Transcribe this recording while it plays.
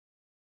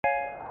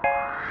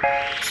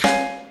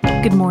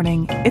Good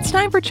morning. It's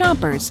time for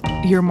Chompers,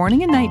 your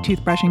morning and night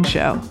toothbrushing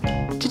show.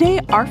 Today,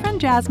 our friend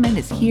Jasmine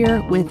is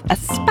here with a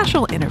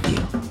special interview.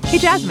 Hey,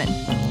 Jasmine,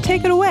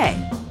 take it away.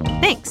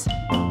 Thanks.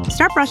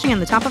 Start brushing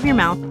on the top of your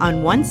mouth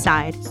on one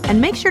side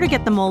and make sure to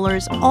get the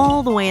molars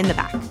all the way in the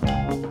back.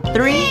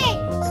 3,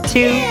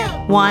 2,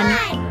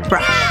 1,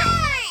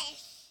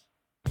 brush.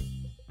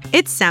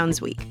 It's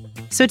Sounds Week.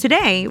 So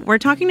today, we're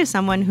talking to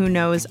someone who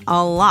knows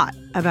a lot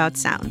about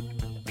sound.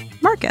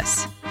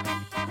 Marcus.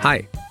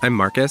 Hi, I'm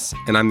Marcus,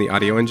 and I'm the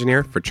audio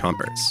engineer for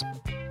Chompers.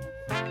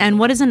 And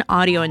what does an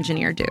audio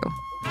engineer do?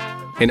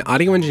 An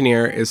audio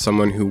engineer is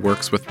someone who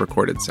works with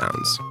recorded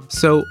sounds.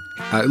 So,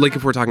 like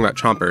if we're talking about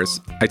Chompers,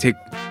 I take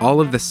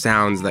all of the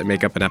sounds that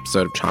make up an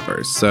episode of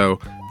Chompers. So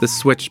the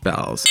switch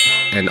bells,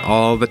 and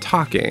all the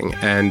talking,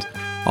 and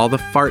all the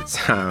fart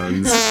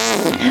sounds,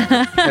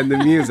 and the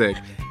music,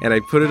 and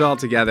I put it all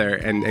together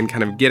and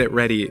kind of get it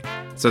ready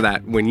so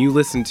that when you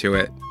listen to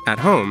it at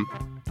home,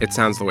 it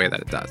sounds the way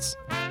that it does.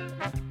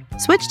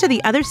 Switch to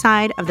the other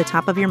side of the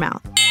top of your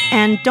mouth,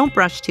 and don't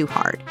brush too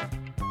hard.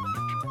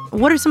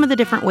 What are some of the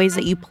different ways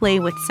that you play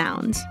with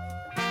sounds?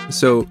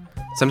 So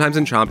sometimes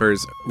in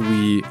Chompers,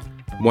 we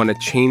want to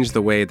change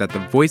the way that the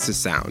voices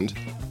sound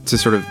to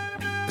sort of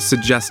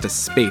suggest a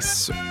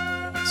space.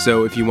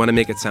 So if you want to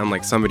make it sound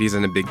like somebody's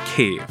in a big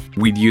cave,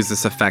 we'd use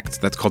this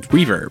effect that's called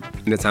reverb,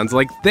 and it sounds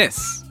like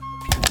this.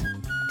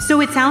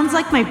 So it sounds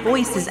like my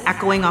voice is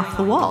echoing off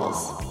the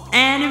walls,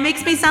 and it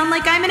makes me sound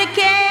like I'm in a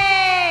cave!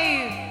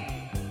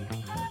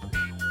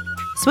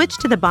 Switch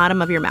to the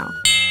bottom of your mouth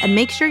and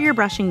make sure you're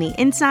brushing the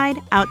inside,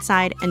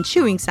 outside, and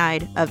chewing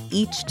side of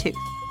each tooth.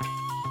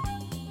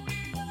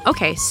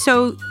 Okay,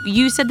 so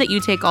you said that you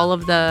take all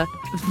of the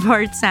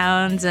fart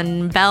sounds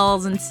and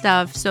bells and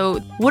stuff. So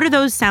what are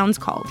those sounds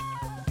called?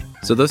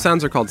 So those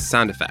sounds are called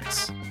sound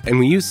effects. And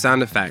we use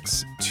sound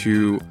effects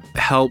to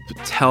help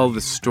tell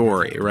the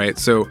story, right?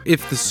 So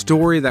if the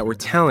story that we're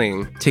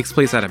telling takes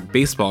place at a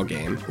baseball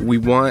game, we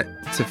want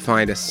to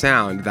find a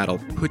sound that'll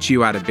put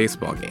you at a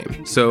baseball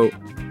game. So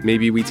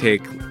maybe we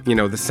take,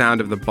 the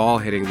sound of the ball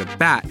hitting the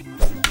bat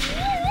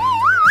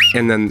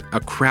and then a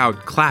crowd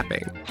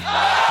clapping.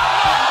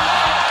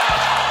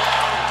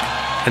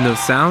 And those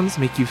sounds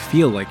make you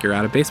feel like you're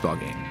at a baseball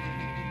game.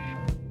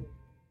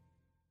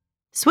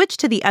 Switch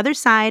to the other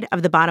side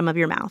of the bottom of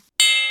your mouth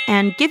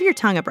and give your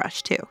tongue a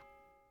brush too.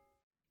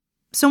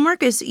 So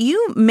Marcus,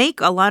 you make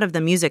a lot of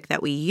the music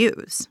that we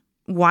use.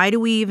 Why do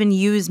we even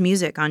use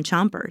music on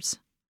Chompers?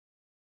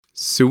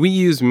 So we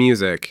use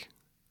music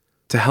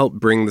to help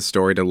bring the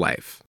story to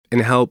life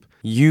and help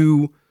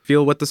you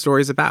feel what the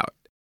story's about.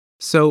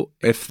 So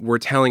if we're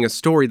telling a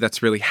story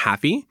that's really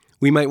happy,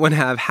 we might want to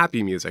have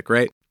happy music,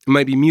 right? It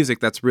might be music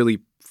that's really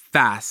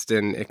fast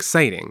and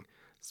exciting.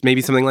 It's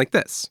maybe something like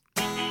this.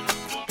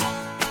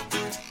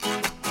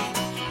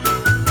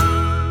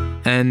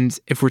 And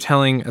if we're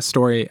telling a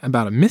story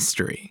about a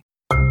mystery,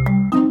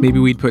 maybe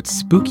we'd put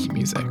spooky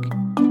music.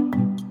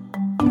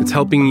 It's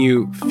helping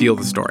you feel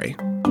the story.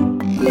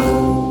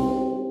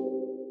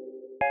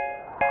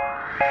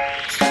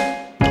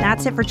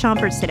 That's it for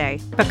Chompers today.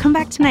 But come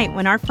back tonight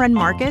when our friend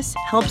Marcus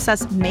helps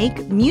us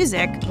make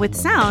music with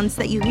sounds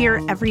that you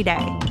hear every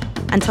day.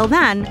 Until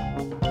then,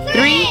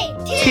 3,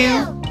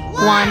 2,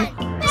 1,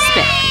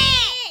 spit.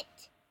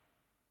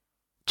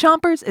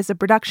 Chompers is a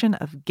production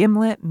of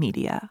Gimlet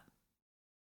Media.